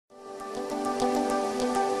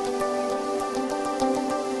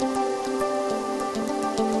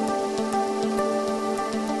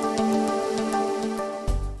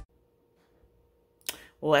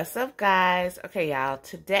What's up, guys? Okay, y'all,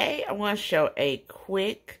 today I want to show a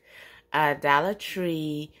quick Dollar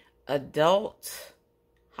Tree adult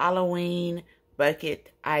Halloween bucket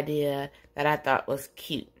idea that I thought was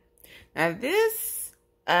cute. Now this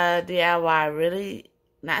DIY really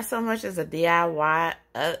not so much as a DIY,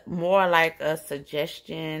 more like a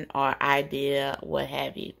suggestion or idea, what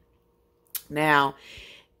have you. Now,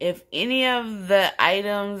 if any of the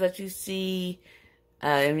items that you see,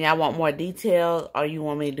 and y'all want more details, or you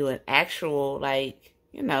want me to do an actual, like,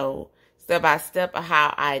 you know, step-by-step of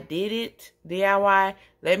how I did it, DIY,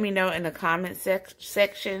 let me know in the comment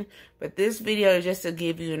section. But this video is just to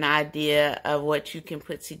give you an idea of what you can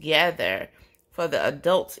put together for the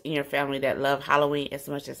adults in your family that love Halloween as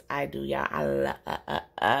much as I do, y'all. I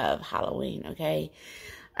love Halloween, okay?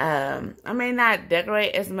 I may not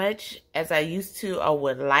decorate as much as I used to or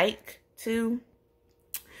would like to,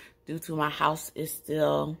 due to my house is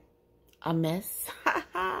still a mess.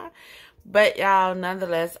 But y'all,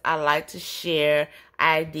 nonetheless, I like to share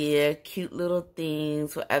idea, cute little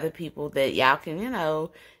things with other people that y'all can, you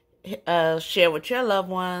know, share with your loved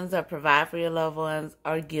ones, or provide for your loved ones,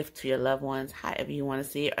 or gift to your loved ones, however you want to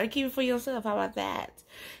see it, or keep it for yourself. How about that?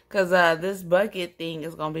 Because this bucket thing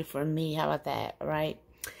is going to be for me. How about that? All right.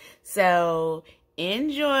 So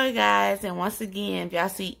enjoy, guys. And once again, if y'all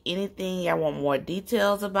see anything y'all want more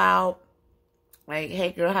details about, like,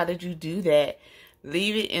 hey girl, how did you do that?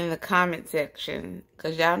 Leave it in the comment section,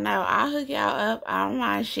 because y'all know I'll hook y'all up. I don't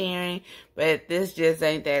mind sharing, but this just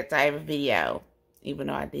ain't that type of video. Even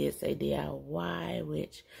though I did say DIY,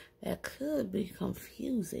 which that could be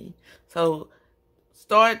confusing. So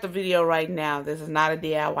start the video right now. This is not a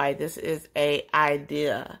DIY. This is a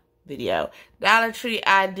idea video. Dollar Tree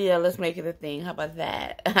idea. Let's make it a thing. How about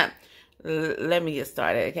that? Let me get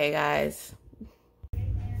started, okay, guys?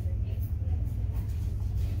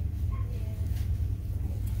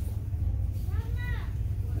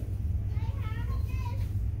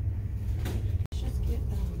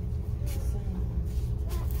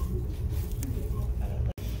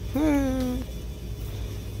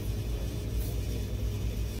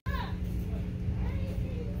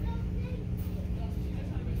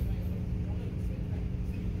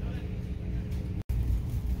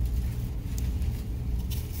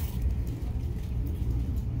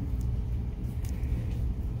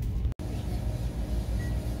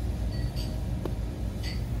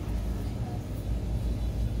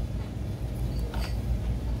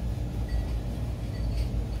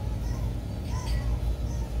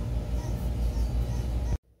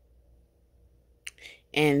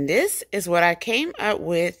 And this is what I came up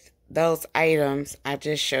with, those items I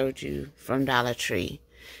just showed you from Dollar Tree.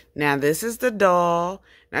 Now, this is the doll.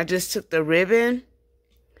 And I just took the ribbon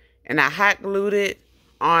and I hot glued it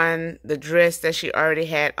on the dress that she already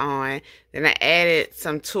had on. Then I added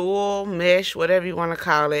some tulle, mesh, whatever you want to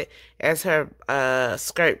call it, as her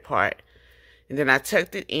skirt part. And then I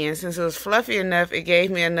tucked it in. Since it was fluffy enough, it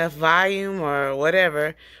gave me enough volume or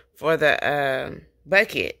whatever for the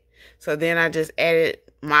bucket. So then I just added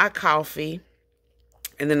my coffee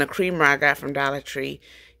and then the creamer I got from Dollar Tree.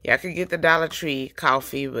 Y'all could get the Dollar Tree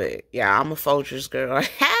coffee, but yeah, I'm a Folgers girl.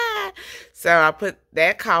 So I put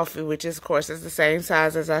that coffee, which is, of course, is the same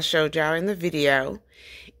size as I showed y'all in the video.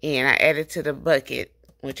 And I added to the bucket,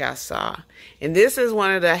 which I saw. And this is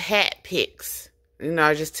one of the hat picks. You know,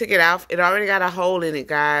 I just took it out. It already got a hole in it,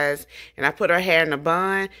 guys. And I put her hair in a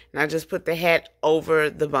bun, and I just put the hat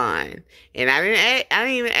over the bun. And I didn't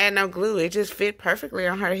even add no glue. It just fit perfectly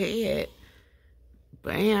on her head.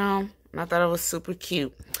 Bam. And I thought it was super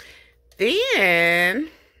cute. Then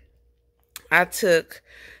I took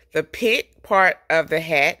the pick part of the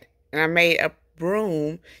hat, and I made a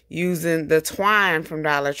broom using the twine from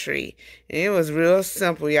Dollar Tree. And it was real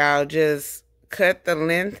simple, y'all. Just cut the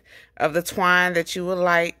length of the twine that you would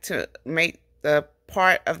like to make the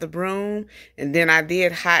part of the broom, and then I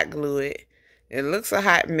did hot glue it. It looks a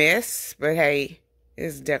hot mess, but hey,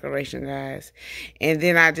 it's decoration, guys. And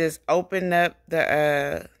then I just opened up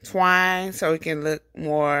the twine so it can look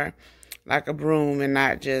more like a broom and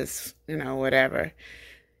not just, you know, whatever.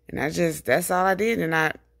 And that's all I did. And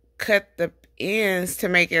I cut the ends to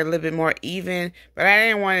make it a little bit more even, but I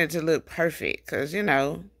didn't want it to look perfect because, you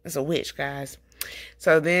know, it's a witch, guys.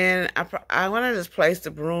 So then I want to just place the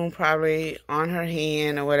broom probably on her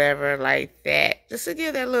hand or whatever, like that, just to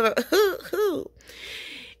give that little hoo.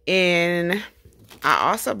 And I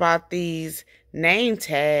also bought these name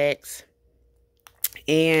tags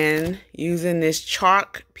and using this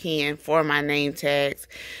chalk pen for my name tags.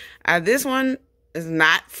 This one is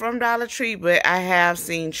not from Dollar Tree, but I have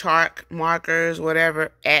seen chalk markers,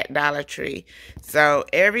 whatever, at Dollar Tree. So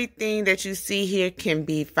everything that you see here can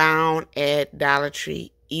be found at Dollar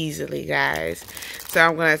Tree easily, guys. So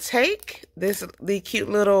I'm going to take the cute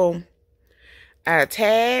little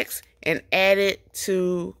tags and add it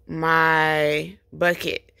to my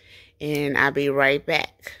bucket. And I'll be right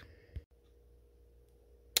back.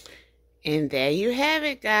 And there you have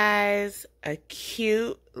it, guys. A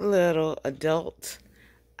cute little adult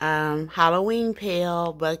Halloween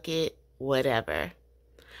pail, bucket, whatever.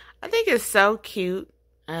 I think it's so cute.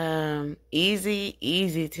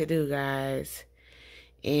 Easy to do, guys.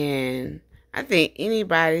 And I think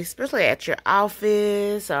anybody, especially at your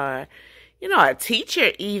office or, you know, a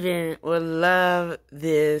teacher even, would love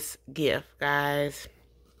this gift, guys.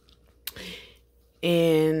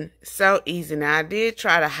 And so easy. Now, I did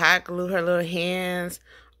try to hot glue her little hands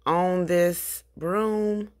on this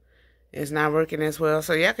broom. It's not working as well.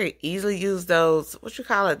 So y'all can easily use those, what you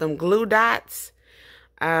call it, them glue dots.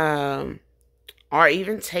 Or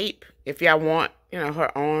even tape if y'all want, you know,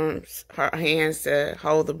 her arms, her hands to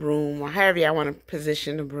hold the broom, or however y'all want to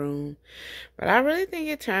position the broom. But I really think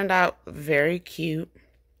it turned out very cute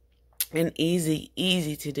and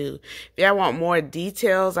easy to do. If y'all want more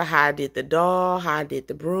details of how I did the doll, how I did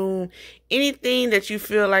the broom, anything that you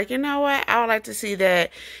feel like, you know what, I would like to see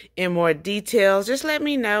that in more details, just let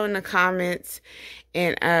me know in the comments,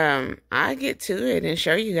 and I'll get to it and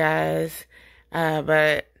show you guys.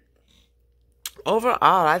 But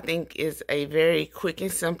overall, I think it's a very quick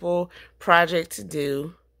and simple project to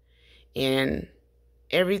do. And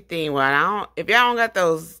everything, well, if y'all don't got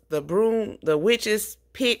the witches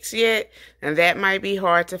picks yet, and that might be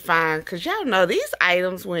hard to find, because y'all know these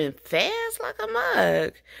items went fast like a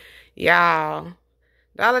mug. Y'all,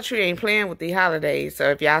 Dollar Tree ain't playing with the holidays, so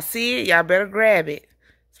if y'all see it, y'all better grab it,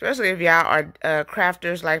 especially if y'all are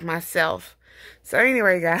crafters like myself. So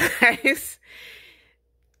anyway, guys,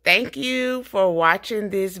 thank you for watching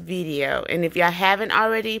this video, and if y'all haven't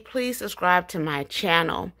already, please subscribe to my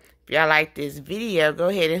channel. If y'all like this video, go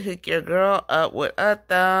ahead and hook your girl up with a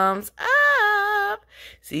thumbs up.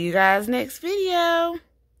 See you guys next video.